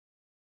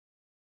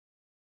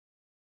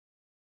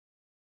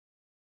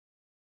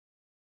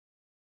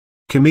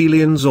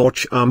Chameleons or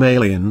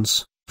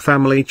Chameleons,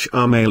 family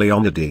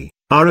Chamaeleonidae,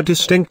 are a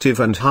distinctive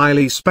and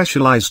highly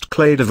specialized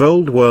clade of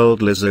Old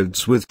World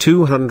lizards with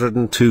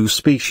 202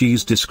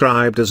 species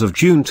described as of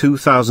June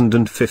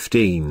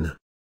 2015.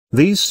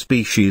 These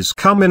species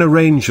come in a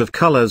range of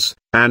colors,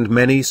 and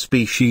many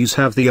species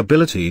have the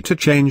ability to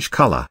change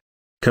color.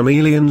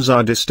 Chameleons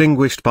are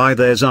distinguished by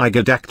their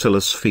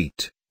zygodactylous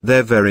feet,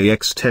 their very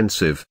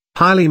extensive,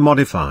 highly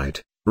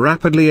modified,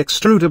 rapidly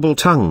extrudable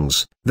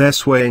tongues, their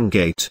swaying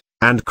gait,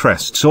 and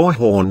crests or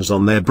horns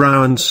on their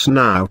brow and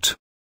snout.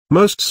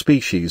 Most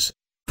species,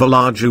 the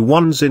larger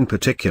ones in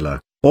particular,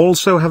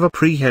 also have a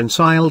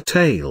prehensile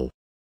tail.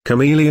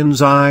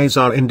 Chameleons' eyes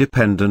are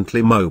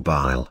independently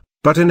mobile,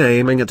 but in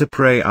aiming at a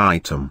prey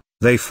item,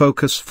 they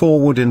focus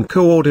forward in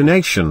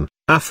coordination,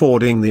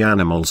 affording the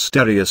animal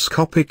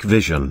stereoscopic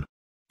vision.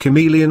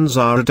 Chameleons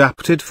are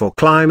adapted for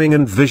climbing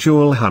and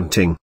visual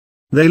hunting.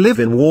 They live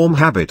in warm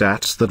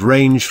habitats that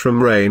range from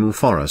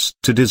rainforest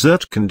to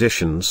desert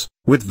conditions,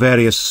 with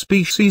various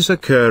species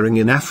occurring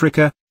in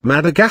Africa,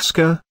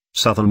 Madagascar,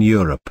 southern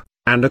Europe,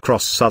 and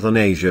across southern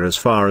Asia as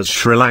far as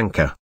Sri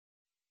Lanka.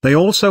 They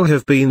also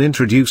have been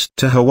introduced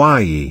to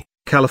Hawaii,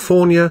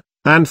 California,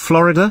 and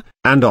Florida,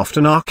 and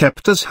often are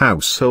kept as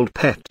household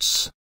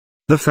pets.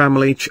 The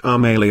family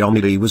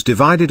Chamaeleonidae was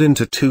divided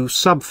into two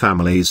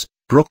subfamilies,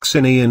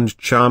 Bruxini and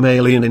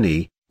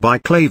Chamaeleonidae, by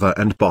Claver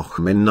and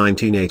Bochum in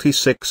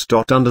 1986.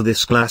 Under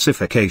this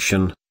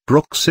classification,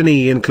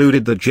 Bruxini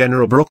included the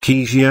genera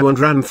Bruchesio and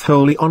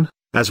Rhanpholion,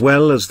 as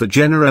well as the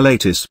genera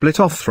later split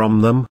off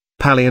from them,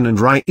 Palion and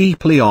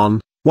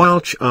Rhypleon,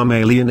 while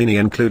Chamaeleonidae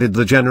included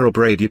the genera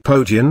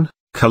Bradypodion,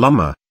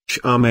 Columma,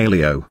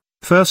 Chamaeleo,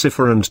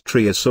 Furcifer and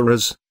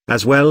Triosuras,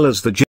 as well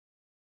as the